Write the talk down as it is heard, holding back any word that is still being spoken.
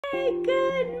Hey,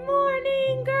 good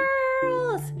morning,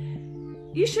 girls.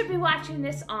 You should be watching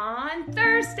this on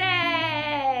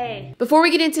Thursday. Before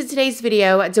we get into today's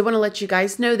video, I do want to let you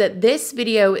guys know that this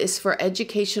video is for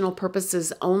educational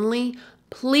purposes only.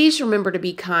 Please remember to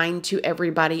be kind to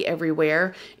everybody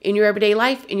everywhere in your everyday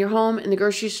life, in your home, in the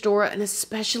grocery store, and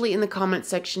especially in the comment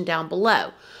section down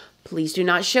below. Please do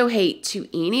not show hate to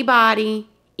anybody,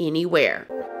 anywhere.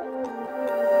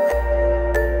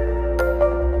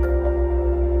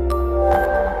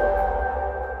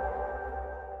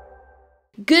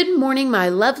 Good morning, my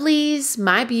lovelies,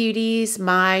 my beauties,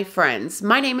 my friends.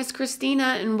 My name is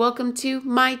Christina and welcome to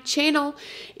my channel.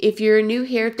 If you're new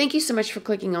here, thank you so much for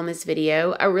clicking on this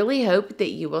video. I really hope that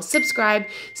you will subscribe,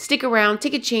 stick around,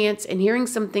 take a chance in hearing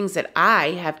some things that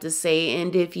I have to say.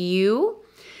 And if you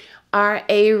are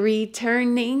a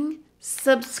returning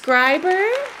subscriber,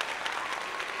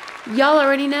 y'all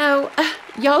already know,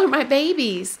 y'all are my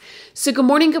babies. So good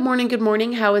morning, good morning, good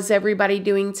morning. How is everybody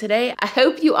doing today? I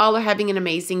hope you all are having an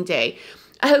amazing day.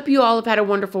 I hope you all have had a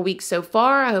wonderful week so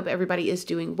far. I hope everybody is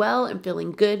doing well and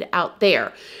feeling good out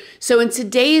there. So in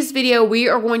today's video, we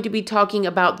are going to be talking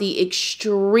about the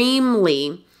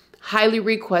extremely highly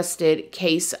requested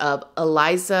case of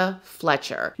Eliza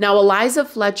Fletcher. Now, Eliza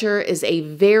Fletcher is a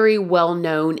very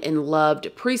well-known and loved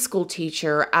preschool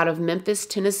teacher out of Memphis,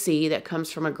 Tennessee that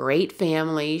comes from a great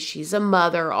family. She's a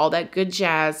mother, all that good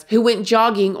jazz, who went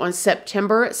jogging on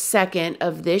September 2nd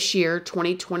of this year,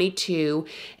 2022,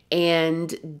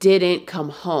 and didn't come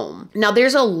home. Now,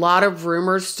 there's a lot of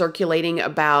rumors circulating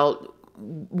about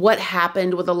what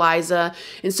happened with Eliza.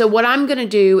 And so what I'm going to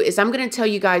do is I'm going to tell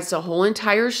you guys the whole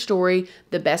entire story,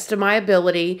 the best of my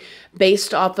ability,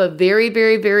 based off of very,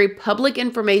 very, very public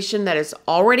information that is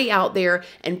already out there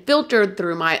and filtered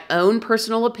through my own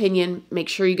personal opinion. Make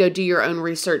sure you go do your own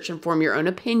research and form your own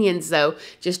opinions, though.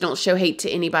 Just don't show hate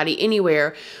to anybody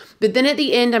anywhere. But then at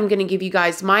the end, I'm going to give you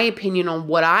guys my opinion on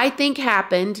what I think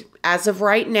happened as of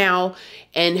right now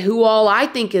and who all I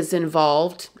think is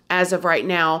involved as of right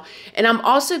now. And I'm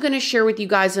also going to share with you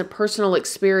guys a personal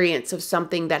experience of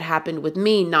something that happened with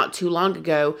me not too long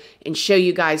ago and show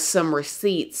you guys some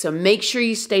receipts. So make sure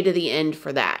you stay to the end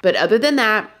for that. But other than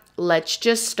that, let's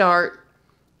just start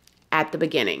at the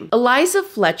beginning. Eliza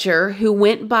Fletcher, who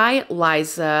went by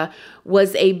Liza,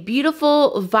 was a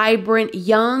beautiful, vibrant,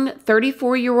 young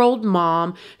 34-year-old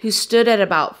mom who stood at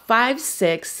about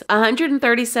 5'6",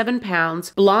 137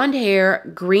 pounds, blonde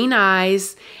hair, green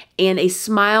eyes, and a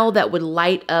smile that would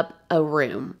light up a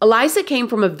room. Eliza came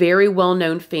from a very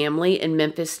well-known family in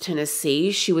Memphis,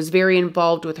 Tennessee. She was very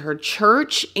involved with her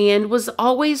church and was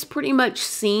always pretty much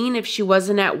seen, if she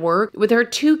wasn't at work, with her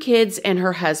 2 kids and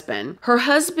her husband. Her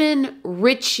husband,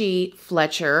 Richie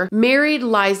Fletcher, married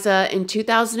Liza in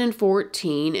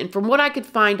 2014, and from what I could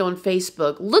find on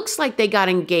Facebook, looks like they got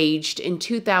engaged in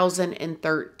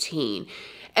 2013.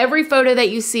 Every photo that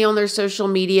you see on their social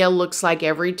media looks like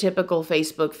every typical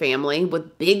Facebook family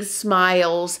with big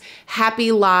smiles,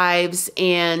 happy lives,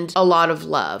 and a lot of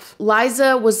love.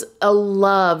 Liza was a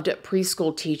loved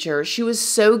preschool teacher. She was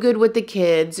so good with the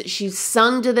kids. She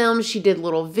sung to them. She did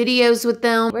little videos with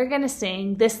them. We're going to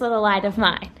sing This Little Light of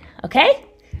Mine, okay?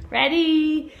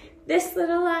 Ready? This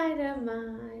little light of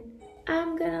mine,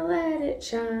 I'm going to let it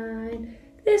shine.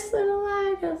 This little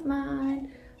light of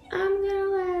mine, I'm gonna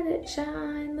let it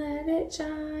shine, let it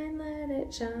shine, let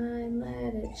it shine,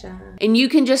 let it shine. And you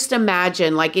can just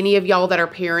imagine, like any of y'all that are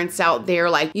parents out there,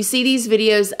 like you see these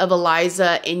videos of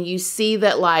Eliza and you see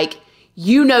that, like,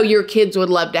 you know your kids would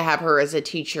love to have her as a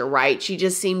teacher, right? She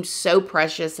just seemed so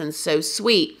precious and so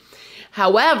sweet.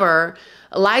 However,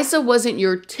 Eliza wasn't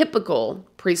your typical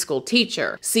preschool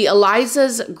teacher. See,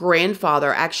 Eliza's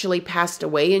grandfather actually passed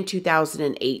away in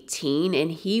 2018,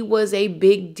 and he was a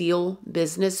big deal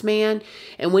businessman.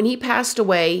 And when he passed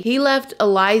away, he left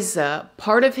Eliza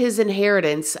part of his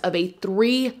inheritance of a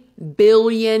 $3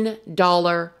 billion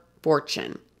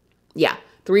fortune. Yeah,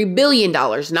 $3 billion,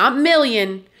 not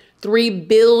million, $3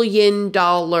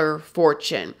 billion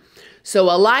fortune.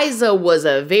 So Eliza was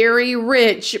a very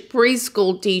rich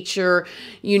preschool teacher,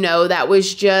 you know, that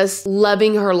was just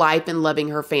loving her life and loving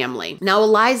her family. Now,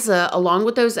 Eliza, along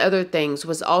with those other things,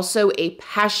 was also a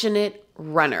passionate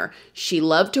runner. She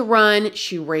loved to run.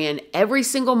 She ran every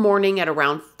single morning at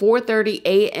around 4:30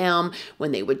 a.m.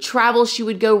 When they would travel, she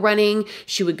would go running.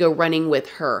 She would go running with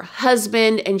her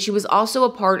husband, and she was also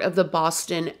a part of the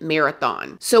Boston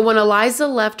Marathon. So when Eliza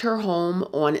left her home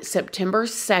on September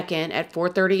 2nd at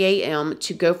 4:30 a.m.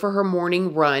 to go for her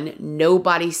morning run,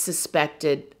 nobody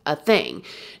suspected a thing.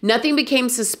 Nothing became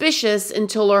suspicious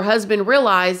until her husband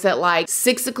realized that like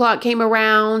 6 o'clock came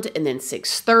around, and then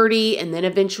 6:30, and then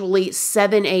eventually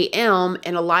 7 a.m.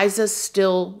 and Eliza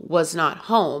still was not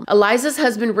home. Eliza's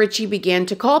husband Richie began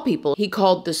to call people. He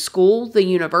called the school, the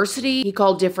university, he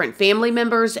called different family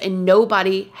members, and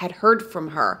nobody had heard from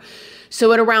her.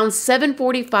 So at around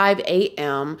 7:45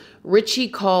 a.m., Richie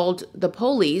called the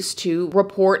police to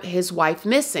report his wife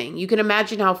missing. You can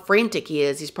imagine how frantic he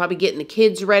is. He's probably getting the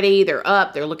kids ready. They're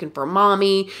up. They're looking for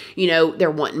mommy. You know, they're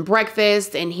wanting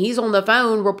breakfast. And he's on the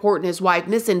phone reporting his wife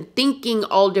missing, thinking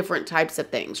all different types of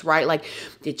things, right? Like,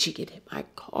 did she get hit by a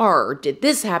car? Or did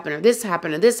this happen or this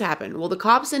happen or this happen? Well, the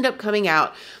cops end up coming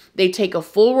out. They take a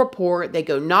full report. They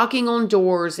go knocking on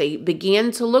doors. They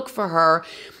begin to look for her.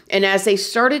 And as they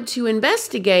started to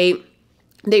investigate,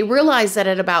 they realized that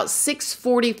at about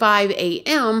 6:45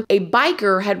 a.m., a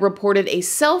biker had reported a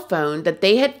cell phone that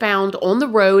they had found on the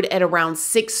road at around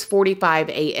 6:45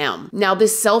 a.m. Now,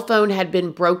 this cell phone had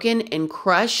been broken and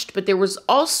crushed, but there was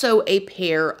also a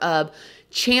pair of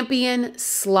Champion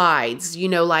slides, you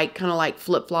know, like kind of like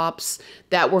flip-flops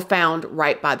that were found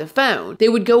right by the phone. They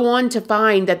would go on to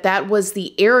find that that was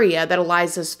the area that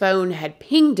Eliza's phone had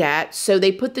pinged at, so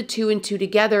they put the two and two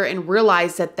together and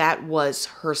realized that that was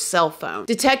her cell phone.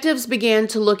 Detectives began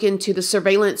to look into the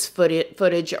surveillance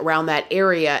footage around that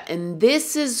area, and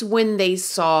this is when they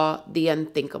saw the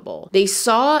unthinkable. They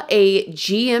saw a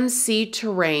GMC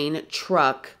Terrain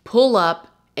truck pull up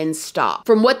and stop.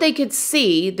 From what they could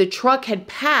see, the truck had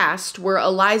passed where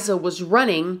Eliza was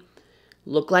running,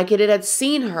 looked like it had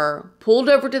seen her, pulled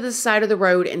over to the side of the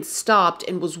road and stopped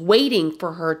and was waiting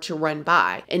for her to run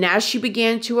by. And as she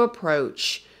began to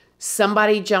approach,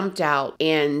 somebody jumped out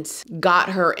and got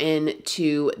her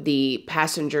into the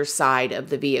passenger side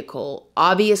of the vehicle,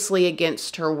 obviously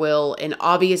against her will, and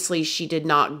obviously she did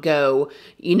not go,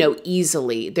 you know,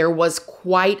 easily. There was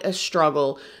quite a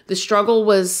struggle. The struggle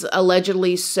was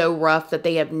allegedly so rough that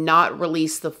they have not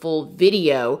released the full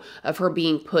video of her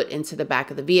being put into the back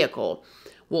of the vehicle.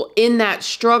 Well, in that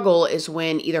struggle is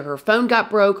when either her phone got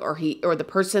broke or the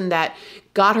person that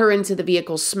got her into the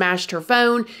vehicle smashed her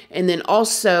phone, and then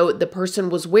also the person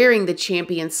was wearing the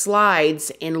Champion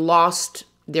slides and lost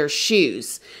their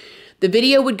shoes. The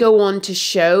video would go on to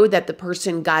show that the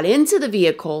person got into the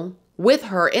vehicle with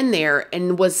her in there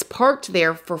and was parked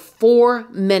there for 4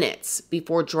 minutes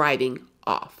before driving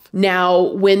off. Now,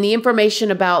 when the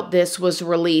information about this was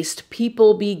released,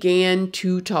 people began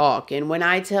to talk. And when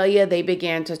I tell you they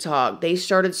began to talk, they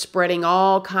started spreading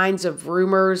all kinds of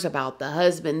rumors about the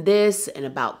husband this and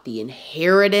about the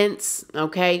inheritance.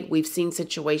 Okay, we've seen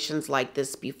situations like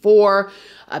this before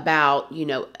about, you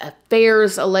know,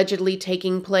 affairs allegedly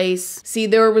taking place. See,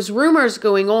 there was rumors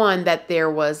going on that there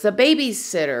was a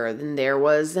babysitter and there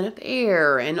was an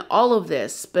affair and all of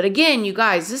this. But again, you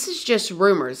guys, this is just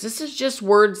rumors. This is just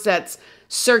words that's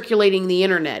circulating the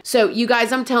internet. So you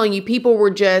guys, I'm telling you, people were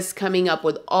just coming up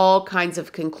with all kinds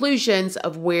of conclusions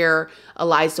of where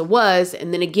Eliza was.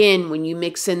 And then again, when you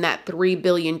mix in that $3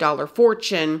 billion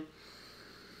fortune,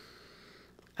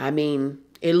 I mean,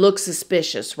 it looks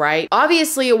suspicious, right?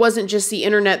 Obviously, it wasn't just the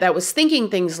internet that was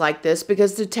thinking things like this,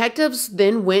 because detectives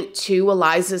then went to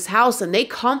Eliza's house and they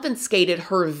confiscated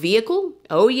her vehicle.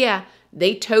 Oh yeah,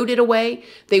 they towed it away.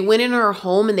 They went in her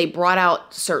home and they brought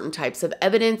out certain types of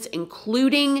evidence,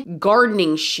 including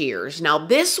gardening shears. Now,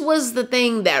 this was the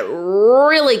thing that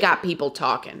really got people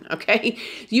talking, okay?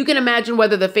 You can imagine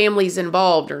whether the family's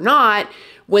involved or not.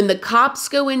 When the cops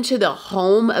go into the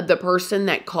home of the person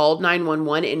that called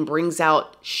 911 and brings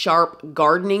out sharp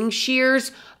gardening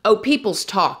shears, oh, people's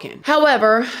talking.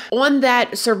 However, on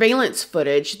that surveillance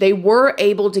footage, they were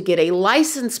able to get a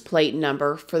license plate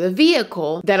number for the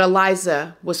vehicle that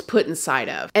Eliza was put inside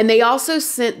of. And they also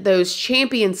sent those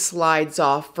Champion slides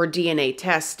off for DNA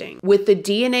testing. With the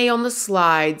DNA on the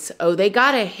slides, oh, they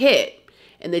got a hit.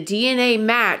 And the DNA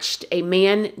matched a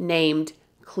man named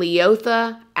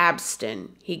Cleotha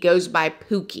Abston. He goes by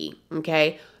Pookie,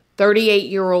 okay?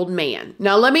 38-year-old man.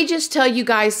 Now, let me just tell you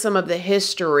guys some of the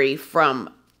history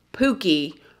from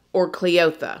Pookie or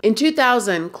Cleotha. In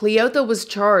 2000, Cleotha was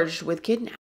charged with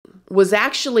kidnapping, was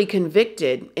actually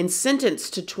convicted and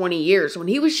sentenced to 20 years when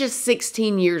he was just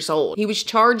 16 years old. He was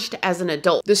charged as an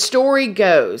adult. The story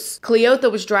goes,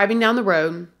 Cleotha was driving down the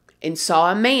road and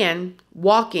saw a man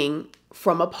walking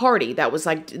from a party that was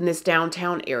like in this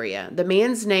downtown area. The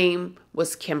man's name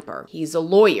was Kemper. He's a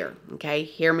lawyer, okay?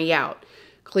 Hear me out.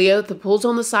 Cleotha pulls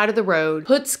on the side of the road,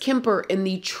 puts Kemper in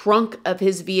the trunk of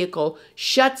his vehicle,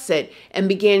 shuts it, and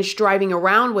begins driving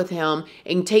around with him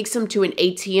and takes him to an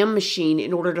ATM machine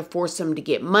in order to force him to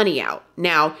get money out.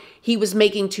 Now, he was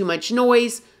making too much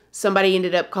noise, Somebody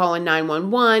ended up calling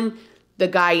 911. The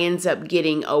guy ends up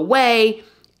getting away,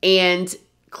 and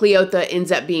Cleotha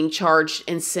ends up being charged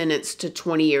and sentenced to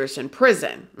 20 years in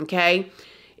prison, okay?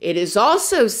 It is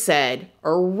also said,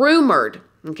 or rumored,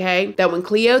 okay, that when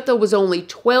Cleotha was only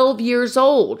 12 years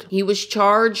old, he was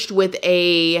charged with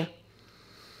a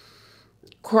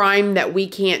crime that we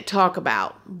can't talk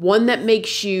about. One that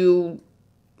makes you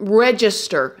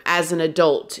register as an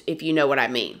adult, if you know what I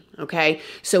mean, okay?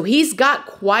 So he's got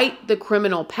quite the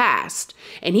criminal past,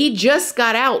 and he just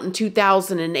got out in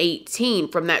 2018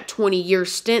 from that 20-year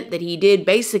stint that he did,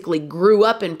 basically grew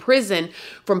up in prison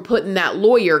from putting that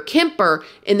lawyer, Kemper,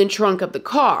 in the trunk of the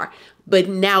car. But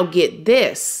now get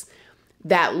this,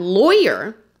 that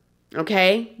lawyer,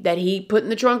 okay, that he put in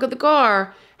the trunk of the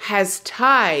car has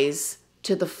ties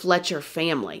to the Fletcher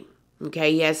family,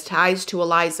 okay? He has ties to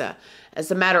Eliza. As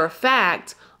a matter of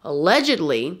fact,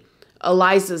 allegedly,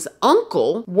 Eliza's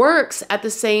uncle works at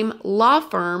the same law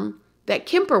firm that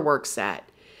Kemper works at.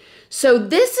 So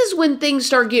this is when things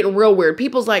start getting real weird.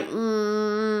 People's like,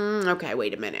 okay,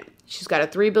 wait a minute. She's got a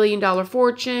 $3 billion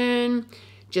fortune,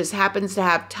 just happens to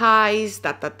have ties,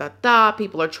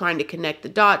 People are trying to connect the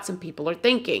dots, and people are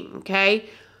thinking, okay?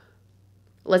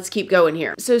 Let's keep going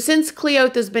here. So since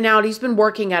Cleotha's been out, he's been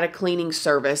working at a cleaning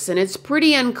service, and it's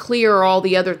pretty unclear all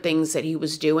the other things that he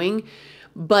was doing.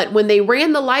 But when they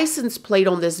ran the license plate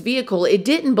on this vehicle, it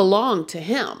didn't belong to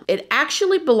him. It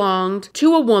actually belonged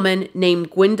to a woman named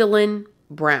Gwendolyn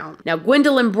Brown. Now,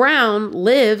 Gwendolyn Brown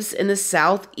lives in the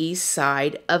southeast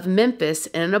side of Memphis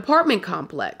in an apartment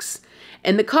complex.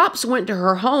 And the cops went to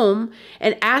her home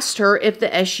and asked her if the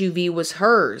SUV was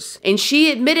hers. And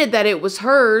she admitted that it was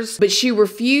hers, but she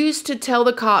refused to tell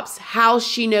the cops how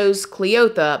she knows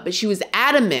Cleotha, but she was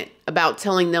adamant about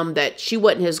telling them that she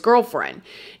wasn't his girlfriend.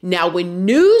 Now, when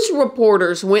news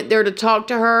reporters went there to talk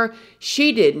to her,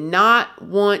 she did not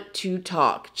want to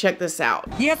talk. Check this out.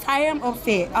 Yes, I am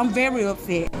upset. I'm very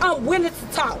upset. I'm willing to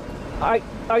talk.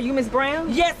 Are you Miss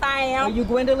Brown? Yes, I am. Are you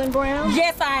Gwendolyn Brown?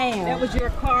 Yes, I am. That was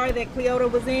your car that Cleotha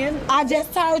was in? I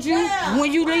just told you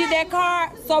when you leave that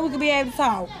car so we could be able to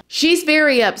talk. She's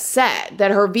very upset that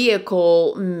her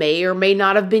vehicle may or may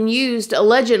not have been used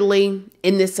allegedly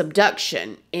in this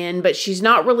abduction. But she's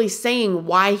not really saying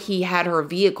why he had her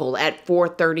vehicle at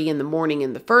 4:30 in the morning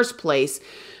in the first place.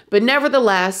 But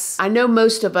nevertheless, I know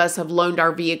most of us have loaned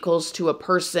our vehicles to a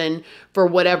person for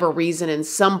whatever reason in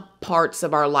some parts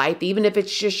of our life, even if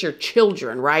it's just your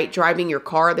children, right? Driving your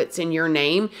car that's in your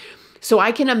name. So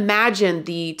I can imagine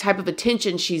the type of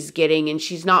attention she's getting, and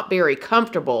she's not very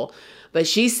comfortable. But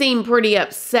she seemed pretty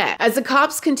upset. As the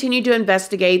cops continued to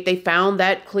investigate, they found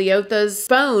that Cleotha's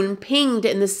phone pinged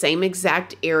in the same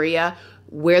exact area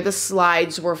where the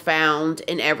slides were found,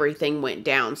 and everything went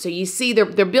down. So you see,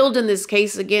 they're building this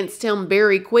case against him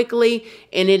very quickly,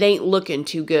 and it ain't looking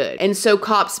too good. And so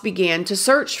cops began to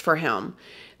search for him.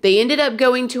 They ended up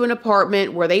going to an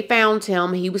apartment where they found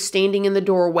him. He was standing in the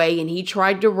doorway, and he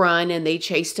tried to run, and they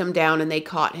chased him down, and they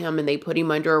caught him, and they put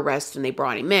him under arrest, and they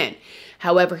brought him in.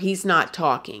 However, he's not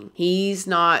talking. He's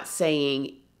not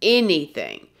saying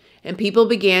anything. And people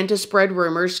began to spread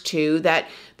rumors, too, that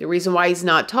the reason why he's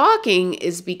not talking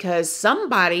is because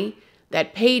somebody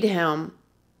that paid him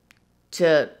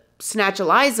to snatch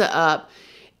Eliza up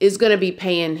is going to be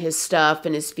paying his stuff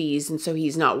and his fees, and so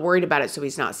he's not worried about it, so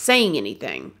he's not saying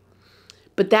anything.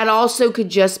 But that also could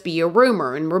just be a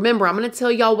rumor. And remember, I'm going to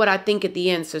tell y'all what I think at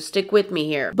the end, so stick with me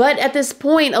here. But at this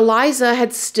point, Eliza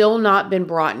had still not been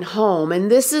brought home. And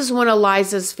this is when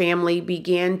Eliza's family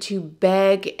began to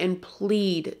beg and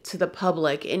plead to the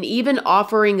public, and even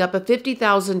offering up a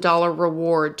 $50,000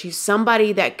 reward to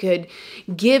somebody that could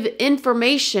give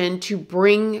information to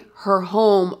bring her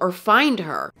home or find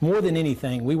her. More than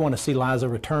anything, we want to see Eliza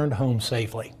returned home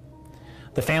safely.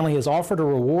 The family has offered a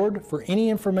reward for any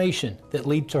information that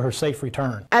leads to her safe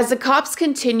return. As the cops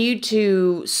continued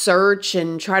to search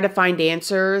and try to find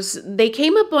answers, they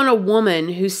came up on a woman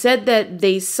who said that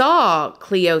they saw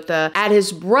Cleotha at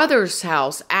his brother's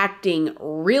house acting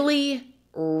really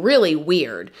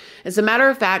weird. As a matter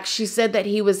of fact, she said that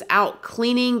he was out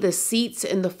cleaning the seats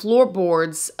and the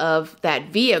floorboards of that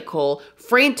vehicle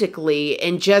frantically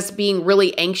and just being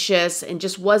really anxious and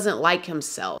just wasn't like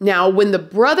himself. Now, when the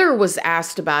brother was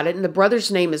asked about it, and the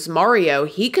brother's name is Mario,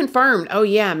 he confirmed, oh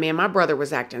yeah, man, my brother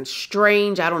was acting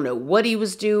strange. I don't know what he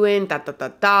was doing.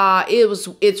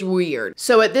 It's weird.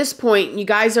 So at this point, you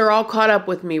guys are all caught up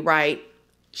with me, right?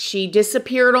 She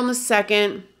disappeared on the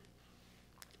 2nd.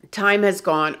 Time has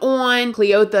gone on.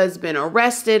 Cleotha has been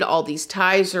arrested. All these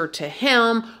ties are to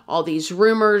him. All these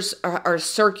rumors are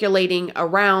circulating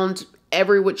around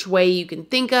every which way you can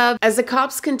think of. As the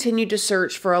cops continued to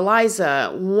search for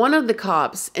Eliza, one of the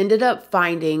cops ended up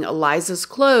finding Eliza's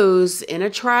clothes in a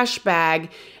trash bag,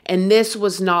 and this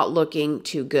was not looking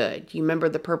too good. You remember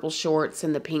the purple shorts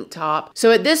and the pink top?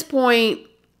 So at this point,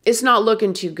 it's not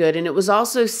looking too good. And it was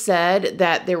also said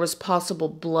that there was possible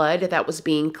blood that was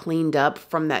being cleaned up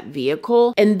from that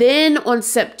vehicle. And then on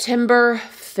September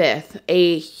 5th,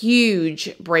 a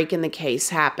huge break in the case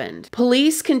happened.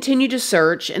 Police continued to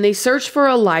search, and they searched for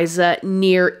Eliza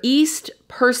near East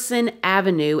Person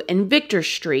Avenue and Victor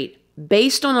Street,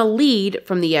 based on a lead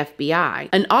from the FBI.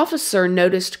 An officer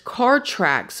noticed car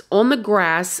tracks on the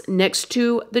grass next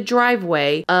to the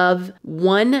driveway of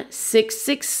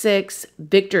 1666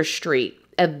 Victor Street,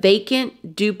 a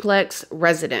vacant duplex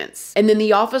residence. And then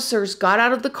the officers got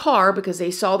out of the car because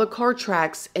they saw the car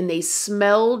tracks and they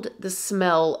smelled the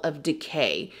smell of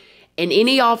decay. And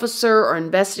any officer or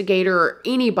investigator or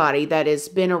anybody that has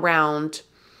been around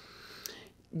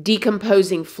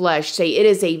decomposing flesh say it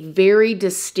is a very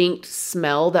distinct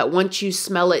smell that once you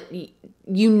smell it,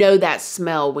 you know that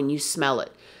smell when you smell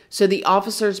it. So the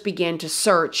officers began to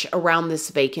search around this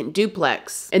vacant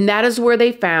duplex. And that is where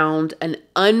they found an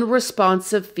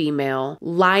unresponsive female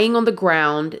lying on the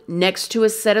ground next to a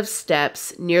set of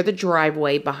steps near the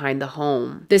driveway behind the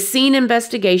home. The scene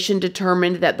investigation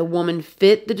determined that the woman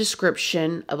fit the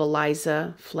description of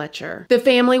Eliza Fletcher. The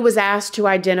family was asked to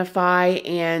identify,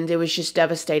 and it was just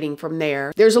devastating from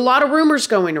there. There's a lot of rumors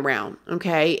going around,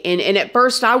 okay? And at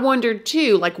first I wondered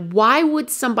too, like, why would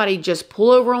somebody just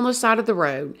pull over on the side of the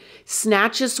road,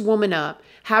 snatch this woman up,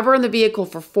 have her in the vehicle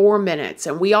for 4 minutes?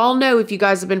 And we all know, if you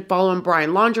guys have been following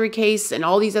Brian Laundrie case and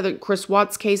all these other Chris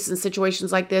Watts cases and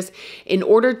situations like this, in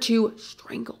order to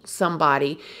strangle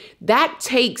somebody, that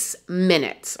takes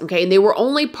minutes, okay? And they were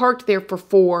only parked there for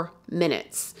 4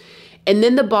 minutes. And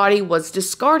then the body was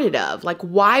discarded of. Like,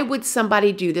 why would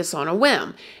somebody do this on a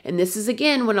whim? And this is,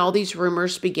 again, when all these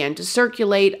rumors began to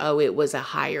circulate. Oh, it was a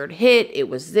hired hit. It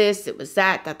was this. It was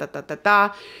that.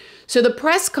 So the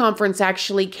press conference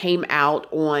actually came out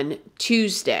on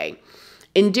Tuesday.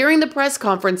 And during the press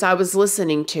conference, I was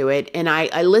listening to it, and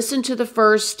I listened to the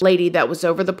first lady that was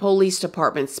over the police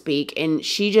department speak, and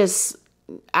she just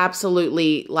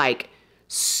absolutely, like,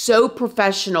 so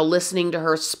professional listening to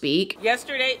her speak.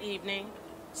 Yesterday evening,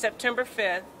 September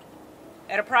 5th,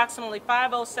 at approximately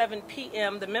 5:07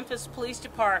 p.m., the Memphis Police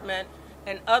Department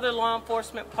and other law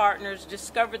enforcement partners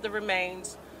discovered the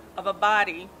remains of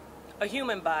a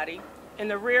human body, in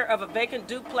the rear of a vacant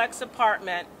duplex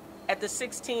apartment at the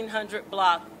 1600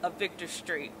 block of Victor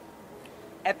Street.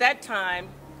 At that time,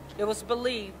 it was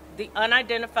believed the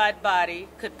unidentified body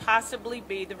could possibly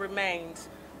be the remains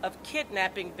of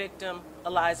kidnapping victim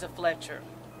Eliza Fletcher.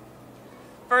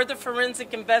 Further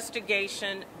forensic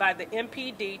investigation by the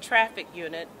MPD traffic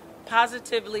unit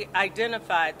positively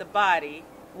identified the body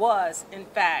was, in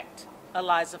fact,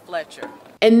 Eliza Fletcher.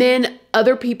 And then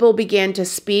other people began to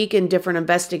speak in different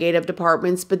investigative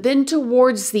departments. But then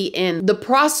towards the end, the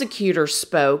prosecutor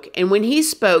spoke. And when he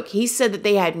spoke, he said that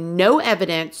they had no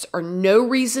evidence or no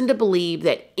reason to believe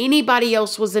that anybody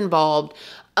else was involved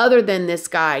other than this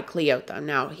guy, Cleotha.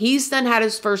 Now, he's then had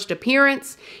his first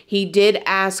appearance. He did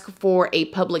ask for a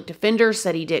public defender,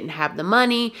 said he didn't have the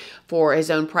money for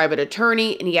his own private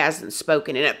attorney, and he hasn't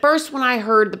spoken. And at first, when I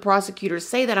heard the prosecutor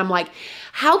say that, I'm like,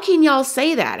 how can y'all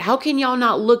say that? How can y'all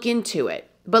not look into it?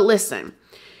 But listen,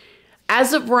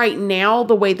 as of right now,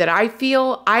 the way that I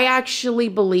feel, I actually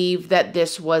believe that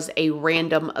this was a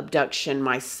random abduction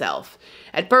myself.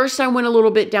 At first, I went a little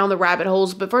bit down the rabbit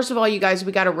holes, but first of all, you guys,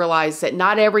 we got to realize that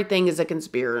not everything is a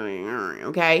conspiracy,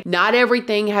 okay? Not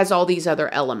everything has all these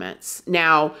other elements.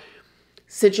 Now,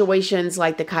 situations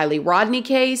like the Kylie Rodney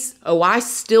case, oh, I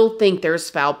still think there's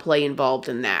foul play involved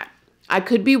in that. I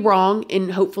could be wrong,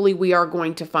 and hopefully we are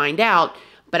going to find out,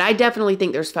 but I definitely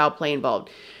think there's foul play involved.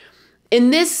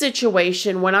 In this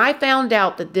situation, when I found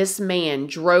out that this man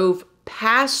drove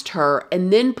past her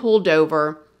and then pulled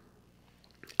over,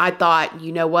 I thought,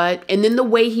 you know what? And then the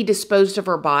way he disposed of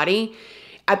her body,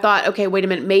 I thought, okay, wait a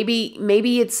minute.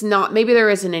 Maybe it's not, maybe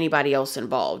there isn't anybody else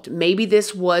involved. Maybe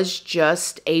this was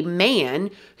just a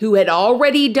man who had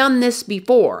already done this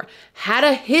before, had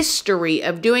a history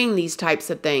of doing these types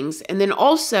of things. And then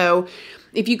also,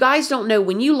 if you guys don't know,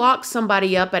 when you lock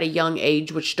somebody up at a young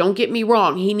age, which don't get me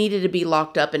wrong, he needed to be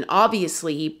locked up, and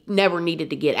obviously he never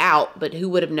needed to get out, but who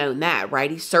would have known that,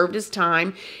 right? He served his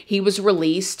time, he was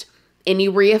released, and he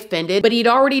reoffended, but he'd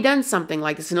already done something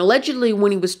like this. And allegedly,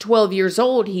 when he was 12 years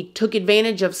old, he took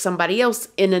advantage of somebody else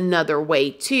in another way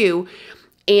too.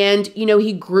 And, you know,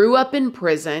 he grew up in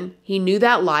prison. He knew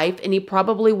that life, and he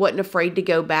probably wasn't afraid to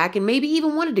go back and maybe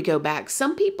even wanted to go back.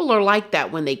 Some people are like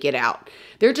that when they get out.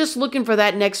 They're just looking for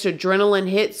that next adrenaline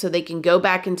hit so they can go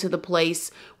back into the place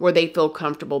where they feel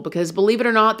comfortable. Because believe it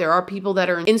or not, there are people that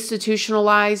are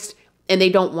institutionalized and they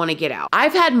don't want to get out.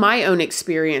 I've had my own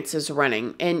experiences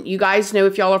running, and you guys know,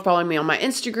 if y'all are following me on my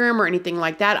Instagram or anything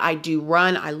like that, I do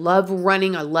run. I love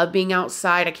running. I love being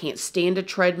outside. I can't stand a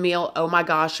treadmill. Oh my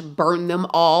gosh, burn them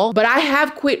all. But I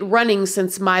have quit running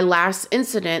since my last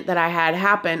incident that I had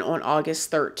happen on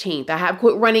August 13th. I have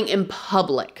quit running in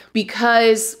public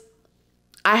because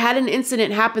I had an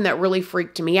incident happen that really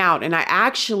freaked me out, and I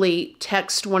actually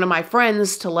texted one of my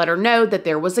friends to let her know that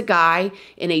there was a guy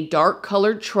in a dark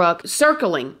colored truck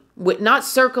circling, not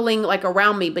circling like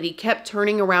around me, but he kept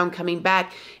turning around, coming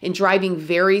back and driving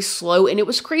very slow, and it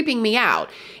was creeping me out.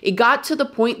 It got to the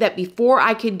point that before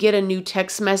I could get a new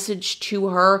text message to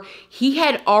her, he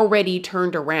had already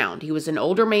turned around. He was an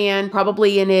older man,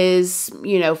 probably in his,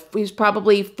 he was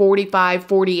probably 45,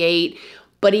 48,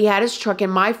 but he had his truck,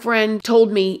 and my friend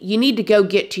told me, you need to go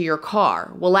get to your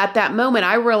car. Well, at that moment,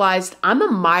 I realized I'm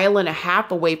 1.5 miles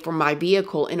away from my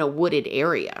vehicle in a wooded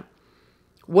area.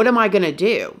 What am I going to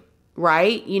do?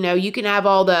 Right? You know, you can have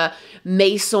all the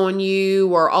mace on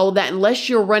you or all of that. Unless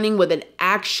you're running with an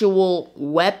actual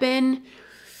weapon,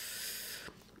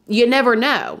 you never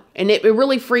know. And it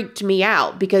really freaked me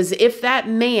out, because if that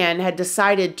man had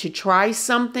decided to try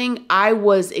something, I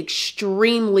was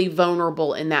extremely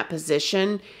vulnerable in that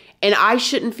position. And I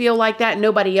shouldn't feel like that.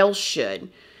 Nobody else should.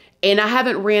 And I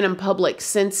haven't ran in public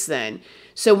since then.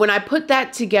 So when I put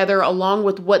that together along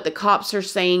with what the cops are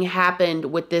saying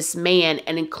happened with this man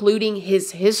and including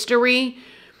his history,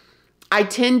 I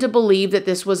tend to believe that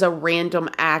this was a random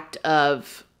act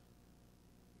of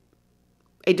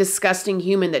a disgusting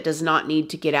human that does not need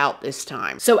to get out this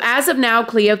time. So as of now,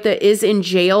 Cleotha is in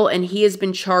jail, and he has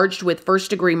been charged with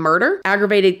first-degree murder,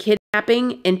 aggravated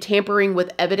kidnapping, and tampering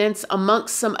with evidence,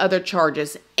 amongst some other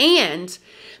charges. And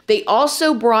they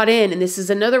also brought in, and this is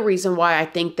another reason why I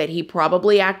think that he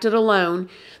probably acted alone,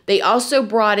 they also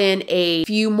brought in a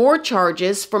few more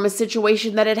charges from a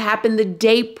situation that had happened the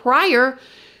day prior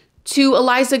to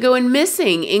Eliza going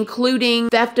missing, including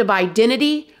theft of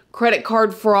identity, credit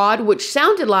card fraud, which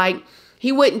sounded like he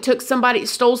went and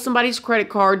stole somebody's credit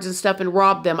cards and stuff and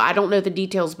robbed them. I don't know the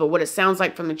details, but what it sounds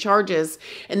like from the charges,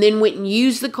 and then went and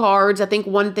used the cards. I think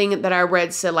one thing that I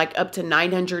read said like up to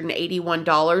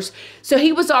 $981. So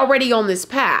he was already on this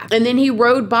path. And then he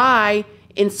rode by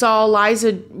and saw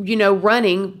Eliza,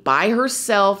 running by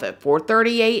herself at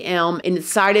 4:30 a.m. and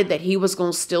decided that he was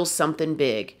going to steal something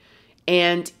big.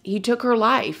 And he took her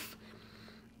life.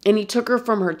 And he took her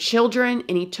from her children,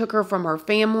 and he took her from her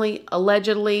family,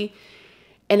 allegedly.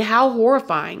 And how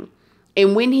horrifying.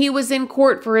 And when he was in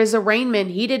court for his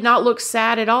arraignment, he did not look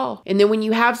sad at all. And then when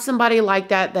you have somebody like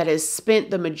that has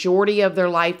spent the majority of their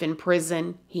life in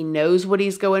prison, he knows what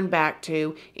he's going back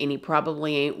to, and he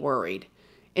probably ain't worried.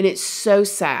 And it's so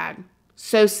sad.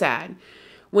 So sad.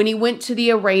 When he went to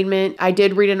the arraignment, I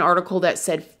did read an article that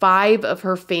said 5 of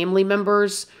her family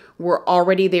members were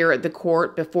already there at the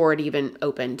court before it even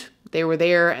opened. They were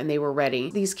there and they were ready.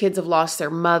 These kids have lost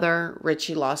their mother.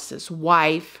 Richie lost his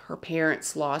wife. Her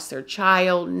parents lost their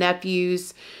child,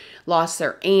 nephews, lost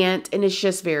their aunt, and it's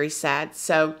just very sad.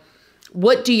 So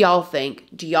what do y'all think?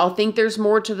 Do y'all think there's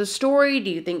more to the story?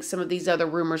 Do you think some of these other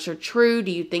rumors are true?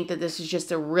 Do you think that this is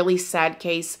just a really sad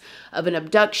case of an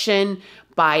abduction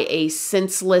by a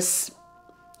senseless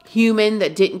human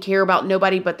that didn't care about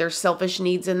nobody but their selfish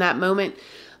needs in that moment?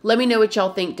 Let me know what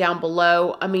y'all think down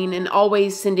below. I mean, and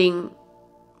always sending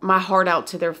my heart out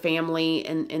to their family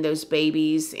and those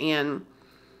babies. And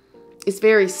it's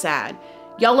very sad.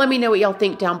 Y'all let me know what y'all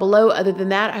think down below. Other than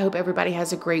that, I hope everybody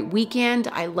has a great weekend.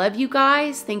 I love you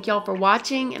guys. Thank y'all for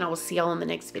watching, and I will see y'all in the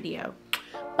next video.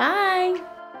 Bye.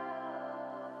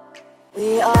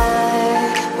 We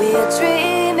are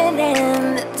dreaming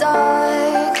in the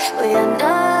dark. We are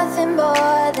nothing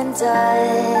more than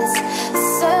dust.